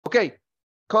Okay,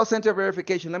 call center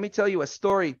verification. Let me tell you a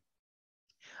story.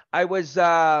 I was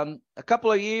a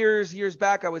couple of years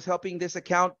back, I was helping this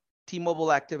account, T-Mobile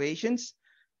activations.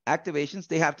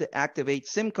 They have to activate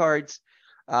SIM cards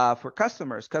for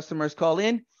customers. Customers call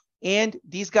in, and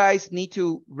these guys need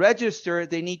to register.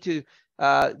 They need to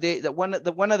one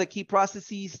of the key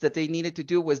processes that they needed to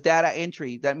do was data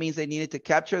entry. That means they needed to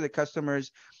capture the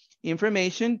customer's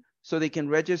information so they can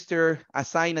register,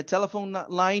 assign a telephone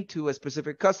line to a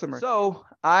specific customer. So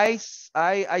I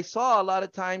saw a lot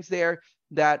of times there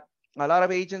that a lot of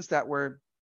agents that were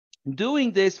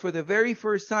doing this for the very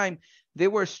first time, they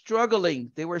were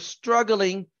struggling. They were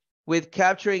struggling with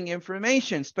capturing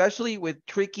information, especially with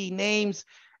tricky names,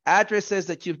 addresses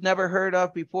that you've never heard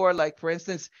of before, like, for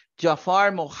instance,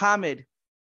 𝗲𝗹𝗹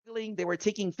𝗲𝗹. They were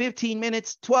taking 15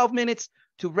 minutes, 12 minutes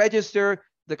to register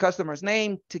the customer's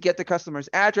name, to get the customer's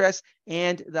address,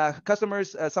 and the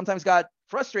customers sometimes got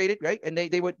frustrated, right? And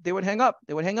they would hang up.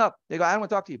 They would hang up. They go, I don't want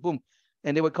to talk to you. Boom.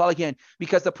 And they would call again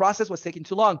because the process was taking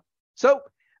too long. So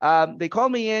they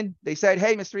called me in. They said,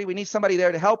 hey, Mr. E, we need somebody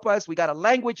there to help us. We got a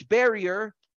language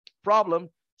barrier problem.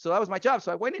 So that was my job.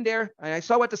 So I went in there and I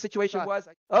saw what the situation was.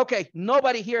 Okay,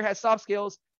 nobody here has soft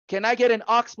skills. Can I get an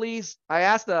aux, please? I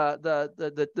asked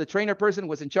the trainer person who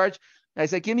was in charge. I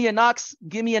said, give me an aux,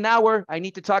 give me an hour. I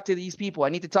need to talk to these people. I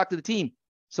need to talk to the team.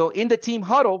 So in the team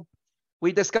huddle,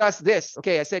 we discussed this.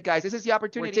 Okay, I said, guys, this is the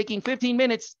opportunity. We're taking 15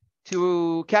 minutes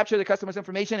to capture the customer's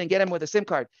information and get them with a SIM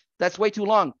card. That's way too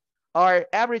long. Our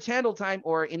average handle time,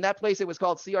 or in that place, it was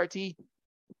called CRT,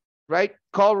 right?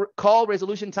 Call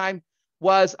resolution time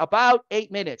was about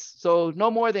 8 minutes. So no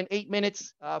more than 8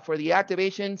 minutes for the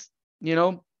activations,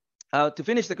 to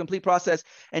finish the complete process.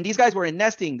 And these guys were in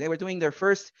nesting. They were doing their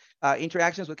first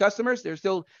interactions with customers. There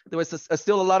was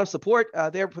still a lot of support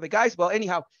there for the guys. Well,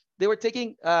 anyhow, they were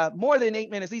taking more than 8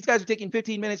 minutes. These guys were taking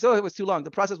 15 minutes. Oh, it was too long. The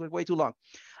process was way too long.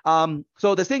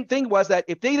 So the thing was that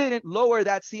if they didn't lower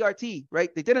that CRT,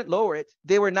 right, they didn't lower it,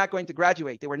 they were not going to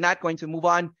graduate. They were not going to move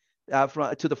on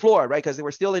to the floor, right? Because they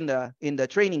were still in the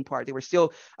training part. They were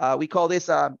still, we call this,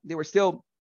 they were still,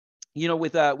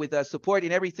 with support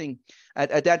and everything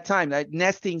at that time.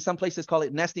 Nesting, some places call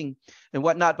it nesting and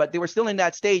whatnot, but they were still in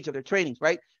that stage of their trainings,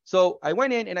 right? So I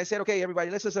went in and I said, okay,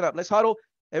 everybody, let's listen up. Let's huddle.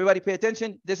 Everybody pay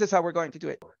attention. This is how we're going to do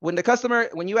it. When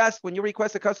you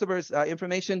request the customer's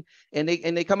information and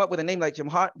they come up with a name like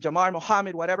𝗲𝗹𝗹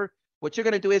𝗲𝗹 whatever, what you're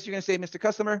going to do is you're going to say, Mr.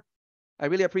 Customer, I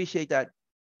really appreciate that.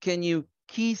 Can you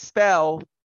key spell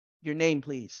your name,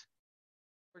 please?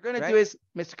 What we're going to do is,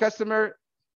 Mr. Customer,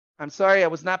 I'm sorry, I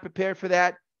was not prepared for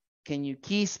that. Can you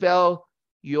key spell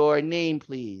your name,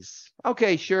 please?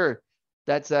 Okay, sure.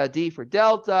 That's D for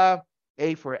Delta,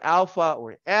 A for Alpha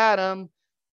or Adam,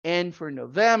 N for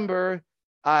November,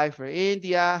 I for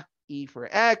India, E for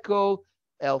Echo,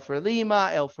 L for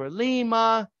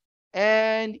Lima,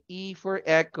 and E for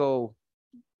Echo.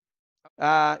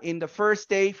 In the first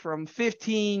day, from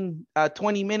 15,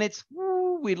 20 minutes,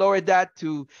 we lowered that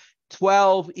to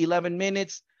 12, 11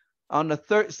 minutes. On the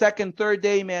third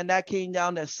day, man, that came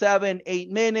down to 7, 8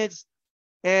 minutes.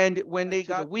 And when they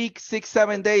got a week, 6,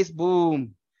 7 days,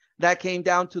 boom, that came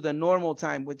down to the normal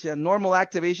time, which a normal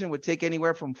activation would take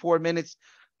anywhere from 4 minutes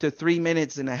to 3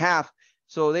 minutes and a half.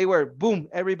 So they were, boom,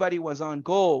 everybody was on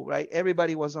goal, right?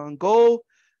 Everybody was on goal.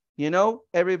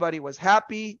 Everybody was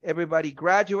happy. Everybody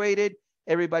graduated.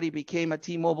 Everybody became a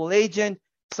T-Mobile agent.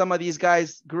 Some of these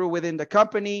guys grew within the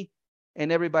company, and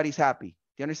everybody's happy. Do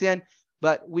you understand?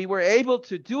 But we were able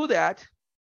to do that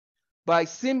by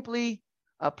simply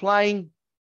applying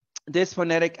this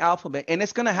phonetic alphabet. And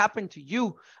it's going to happen to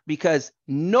you because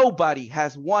nobody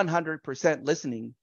has 100% listening